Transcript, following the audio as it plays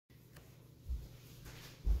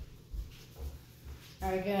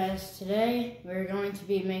Alright guys, today we're going to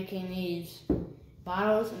be making these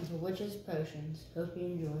bottles into witch's potions. Hope you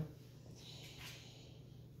enjoy.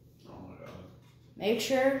 Oh my god. Make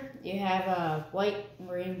sure you have a white and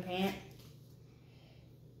green paint.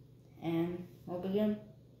 And we'll begin.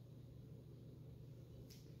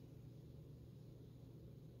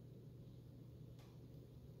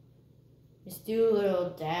 Just do a little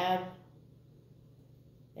dab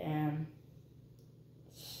and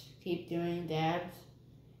keep doing dabs.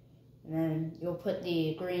 And then you'll put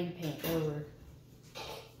the green paint over.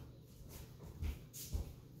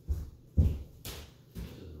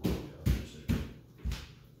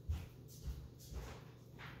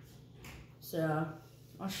 So,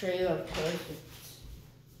 I'll show you up close. It's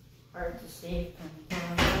hard to see from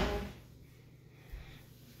far away.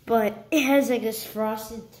 But it has like this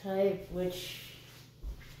frosted type, which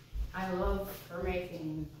I love for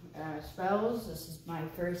making spells. This is my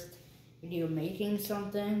first video making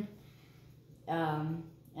something.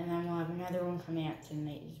 And then we'll have another one coming out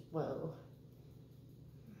tonight as well.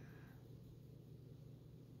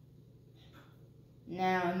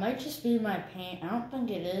 Now, it might just be my paint. I don't think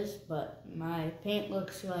it is, but my paint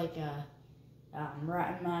looks like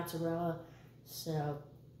rotten mozzarella. So,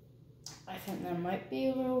 I think that might be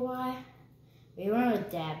a little why. But you want to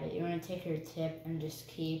dab it. You want to take your tip and just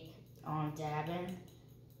keep on dabbing.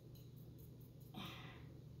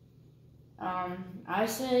 I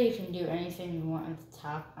say you can do anything you want at the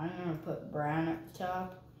top. I'm going to put brown at the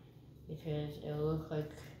top because it'll look like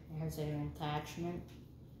it has an attachment.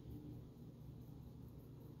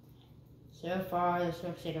 So far, this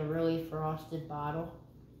looks like a really frosted bottle.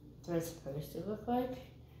 That's what it's supposed to look like.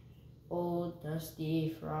 Old,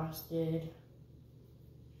 dusty, frosted.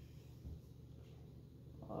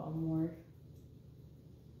 More.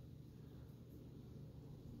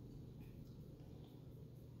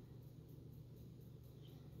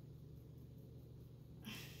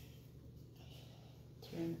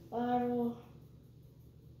 Turn the bottle.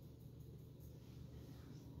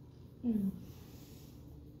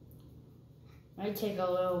 Might take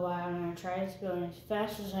a little while. I'm going to try to go as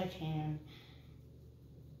fast as I can.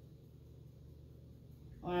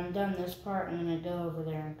 When I'm done this part, I'm going to go over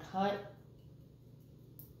there and cut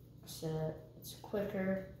so it's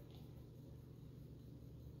quicker.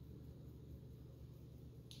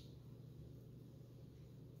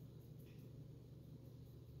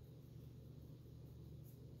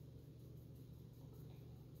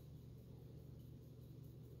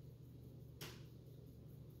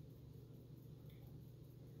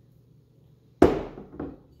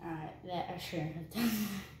 Alright, that I shouldn't have done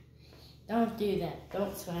that. Don't do that.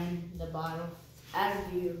 Don't swing the bottle out of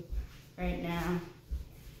view right now.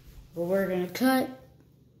 But we're gonna cut.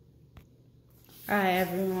 Alright,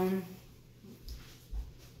 everyone.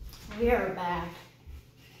 We are back.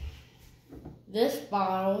 This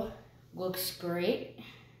bottle looks great.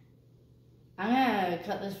 I'm gonna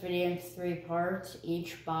cut this video into 3 parts,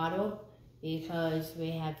 each bottle, because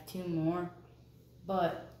we have 2 more.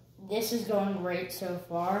 But this is going great so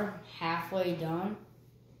far. Halfway done.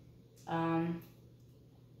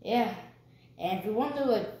 Yeah. And if you want to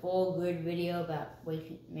like full good video about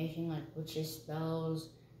making like witches spells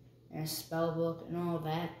and a spell book and all of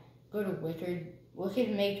that, go to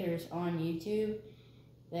Wicked Makers on YouTube.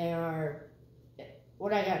 They are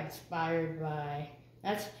what I got inspired by.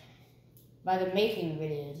 That's by the making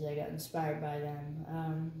videos. I got inspired by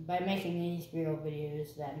them. By making these real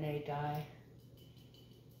videos, that Nate guy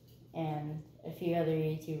and a few other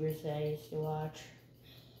YouTubers that I used to watch.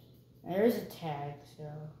 And there's a tag, so.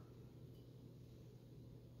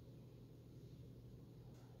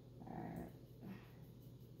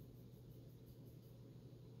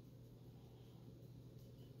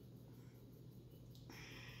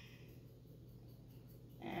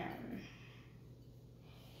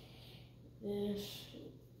 This.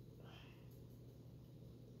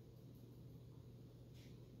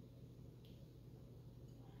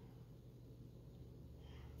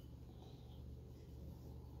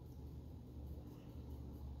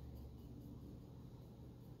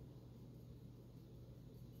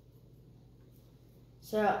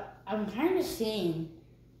 So I'm kind of seeing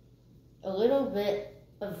a little bit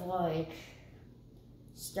of like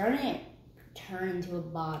starting to turn into a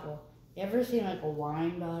bottle. You ever seen like a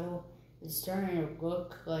wine bottle? It's starting to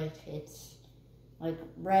look like it's like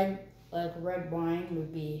red wine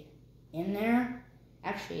would be in there.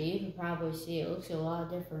 Actually, you can probably see it looks a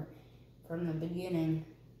lot different from the beginning.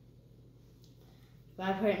 If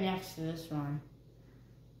I put it next to this one,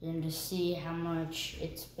 you can just see how much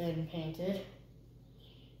it's been painted.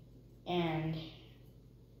 And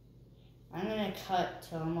I'm gonna gonna cut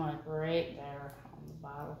till I'm like right there on the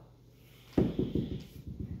bottle.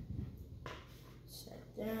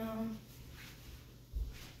 Set down.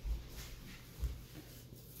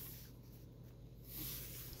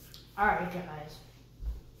 Alright guys,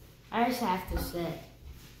 I just have to say,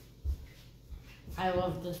 I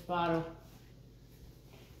love this bottle.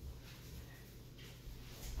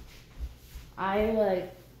 I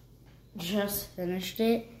just finished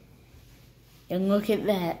it, and look at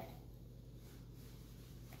that.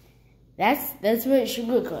 That's what it should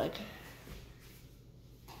look like.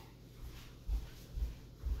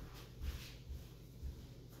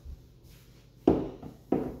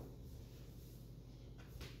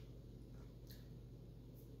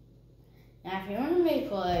 Now, if you want to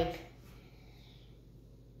make like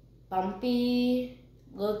bumpy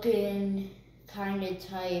looking kind of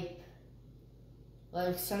type,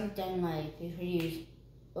 like something like you could use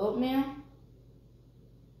oatmeal,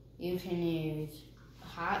 you can use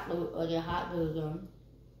hot glue gun.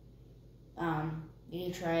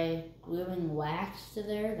 You can try gluing wax to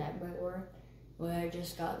there, that might work. Well, I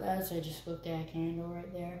just got that, so I just looked at a candle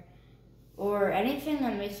right there. Or anything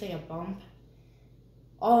that makes like a bump.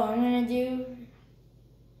 All I'm gonna do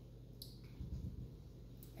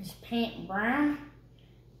is paint brown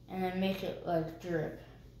and then make it like drip.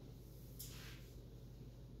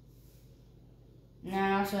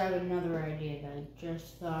 Now I also have another idea that I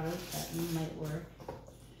just thought of that might work.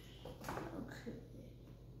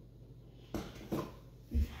 Okay.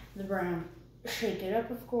 The brown. Shake it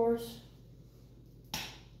up, of course.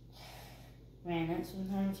 Man, that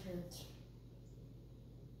sometimes hurts.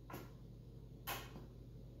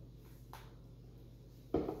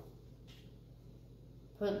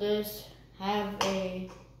 Put this, have a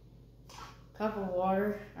cup of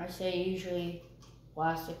water. I say usually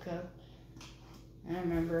plastic cup. I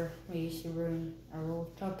remember we used to bring our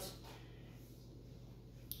old cups.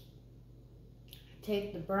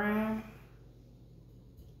 Take the brown.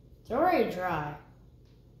 It's already dry.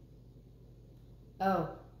 Oh,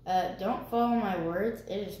 don't follow my words.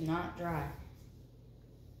 It is not dry.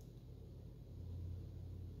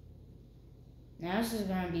 Now this is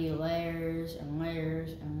going to be layers and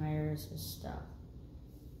layers and layers of stuff.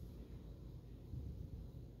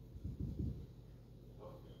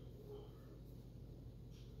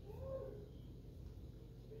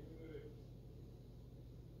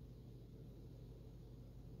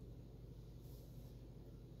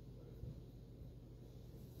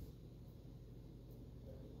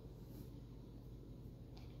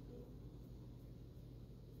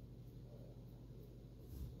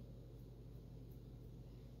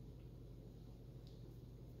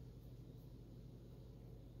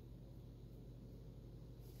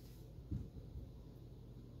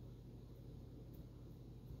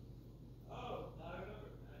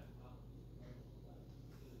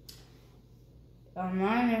 On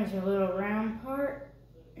mine there's a little round part,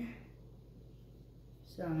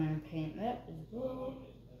 so I'm going to paint that as well.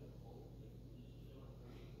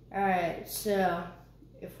 Alright, so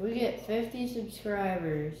if we get 50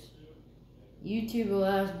 subscribers, YouTube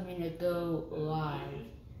allows me to go live.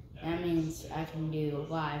 That means I can do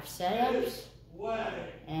live setups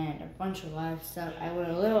and a bunch of live stuff. I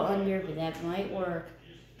went a little under, but that might work.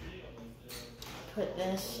 Put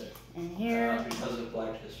this in here. Because of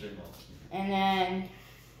Black History Month. And then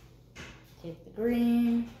take the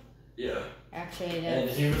green. Yeah. Actually, And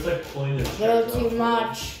that's he was like pulling the a little too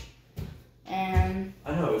much. And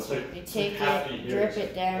I know, it's like you it's take like it, drip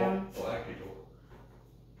it down, black people.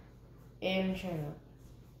 and shut up.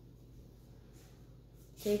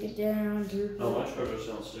 Take it down, drip it. No, my treasure's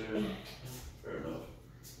downstairs. Fair enough.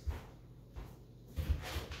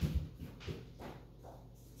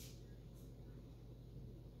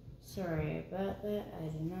 Sorry about that. I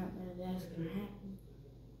did not know that was going to happen.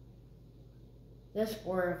 This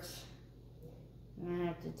works. I'm going to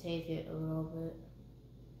have to take it a little bit.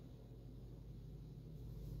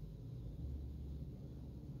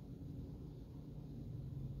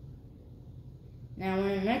 Now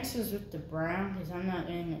when it mixes with the brown, because I'm not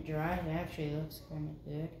getting it dry, it actually looks kind of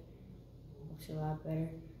good. Looks a lot better.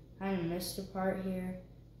 Kind of missed a part here.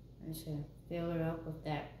 I'm just going to fill it up with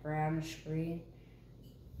that brownish green.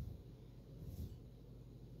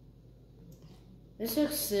 This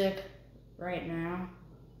looks sick right now.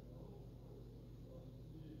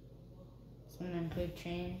 Something could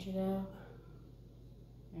change though.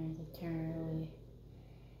 And it can really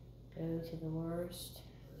go to the worst.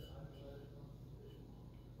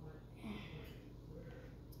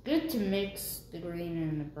 Good to mix the green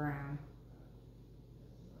and the brown.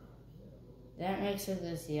 That makes it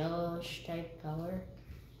this yellowish type color.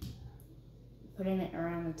 Putting it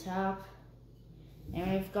around the top.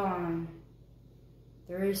 And we've gone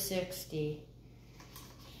 360.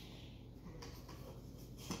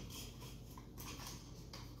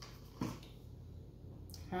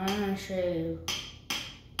 I'm going to show you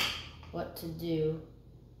what to do.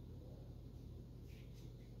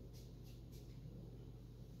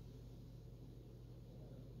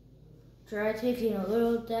 Try taking a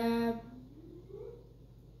little dab.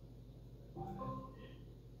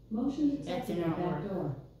 Motion That accepted did at not that work.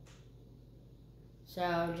 door.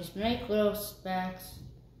 So just make little specks.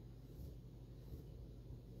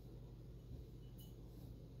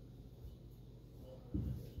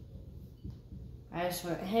 I just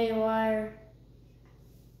went haywire.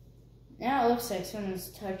 Now it looks like someone's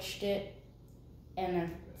touched it,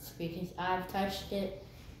 and it's because I've touched it.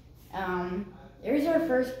 There's our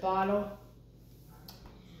first bottle.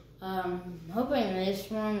 Hoping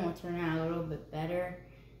this one will turn out a little bit better,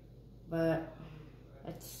 but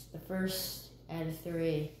that's the first out of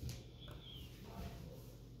 3.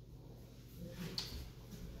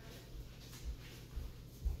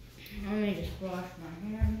 Let me just wash my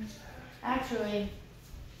hands. Actually,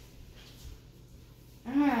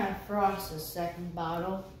 I'm gonna frost the second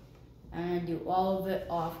bottle. I'm gonna do all of it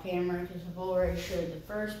off camera because I've already showed the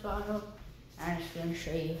first bottle. I'm just gonna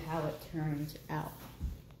show you how it turns out.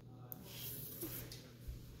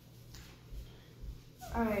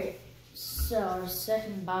 Alright, so our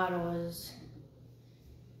second bottle is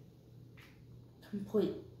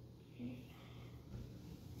complete.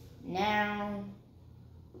 Now,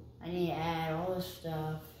 I need to add all this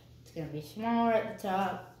stuff. It's going to be smaller at the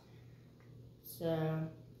top. So,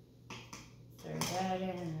 throw that in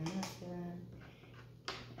and this one.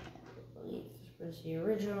 I believe this was the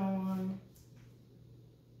original one.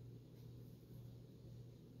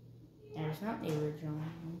 That is not the original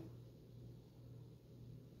one.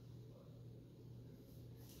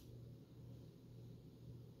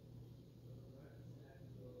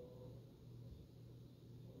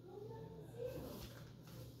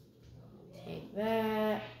 Take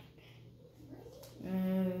that.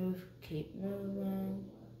 Move. Keep moving.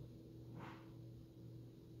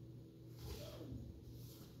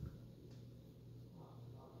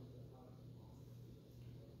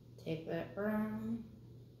 Take that brown.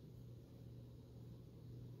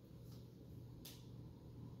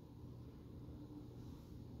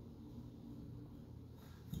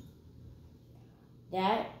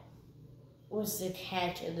 That was the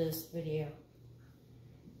catch of this video.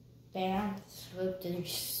 Bam, slipped and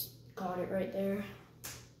just got it right there.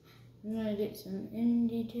 I'm gonna get some end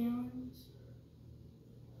details.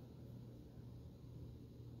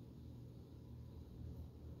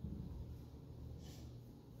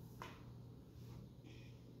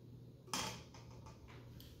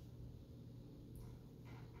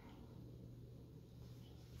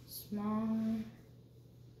 Smaller.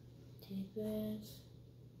 Take this.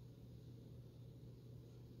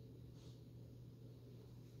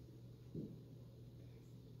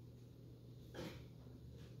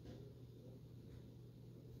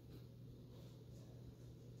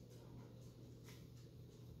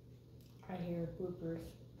 I hear bloopers.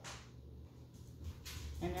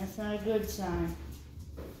 And that's not a good sign.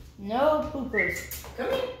 No poopers.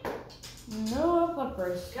 Come here. No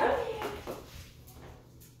poopers. Come here.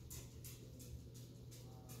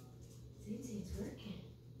 See, it's working.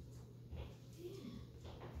 Yeah.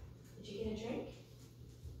 Did you get a drink?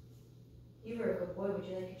 You were a good boy. Would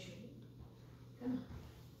you like a treat? Come on.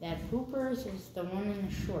 That poopers is the one in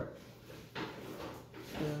the short.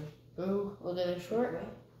 So go look at the short. Right.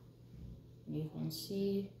 You can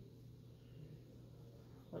see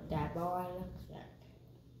what that boy looks like.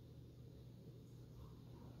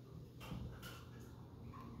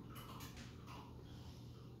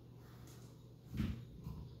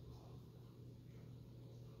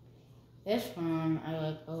 This one I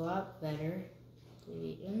like a lot better. To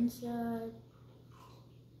the inside.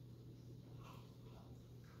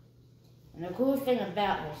 And the cool thing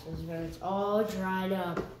about this is when it's all dried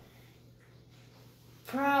up,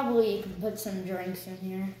 probably you can put some drinks in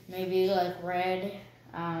here. Maybe like red,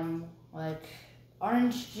 like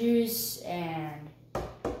orange juice and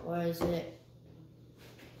what is it?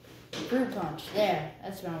 Fruit punch. There,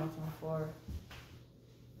 that's what I'm looking for.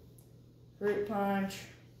 Fruit punch.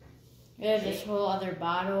 We have this whole other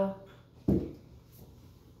bottle.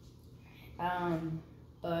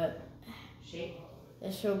 But Shake.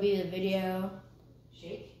 this will be the video.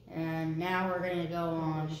 Shake. And now we're gonna go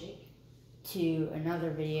on Shake. to another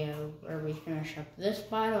video where we finish up this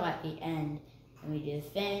bottle at the end and we do the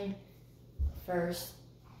thing first.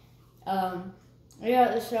 We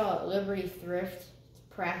got this out at Liberty Thrift. It's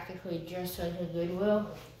practically just like a Goodwill.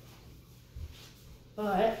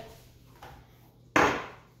 But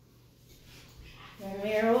when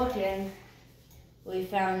we were looking, we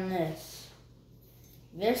found this.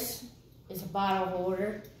 This is a bottle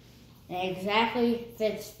holder, and it exactly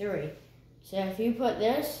fits 3. So if you put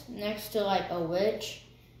this next to like a witch,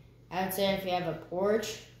 I would say if you have a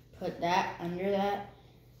porch, put that under that.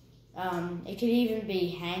 It could even be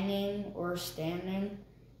hanging or standing.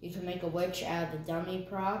 You can make a witch out of the dummy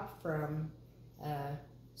prop from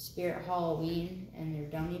Spirit Halloween and their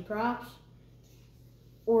dummy props.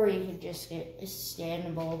 Or you could just get a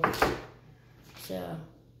standable. So,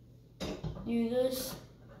 do this.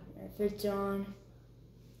 It fits on.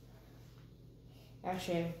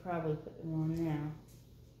 Actually, I could probably put them on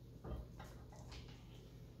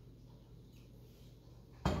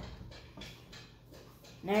now.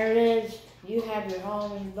 There it is. You have your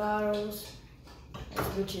Halloween bottles.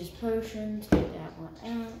 That's witch's potions. Take that one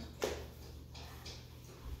out.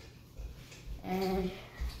 And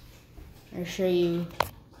I'll show you a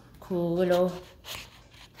cool little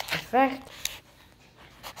effect.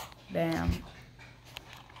 Bam.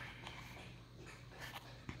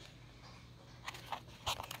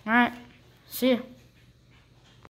 Alright. See ya.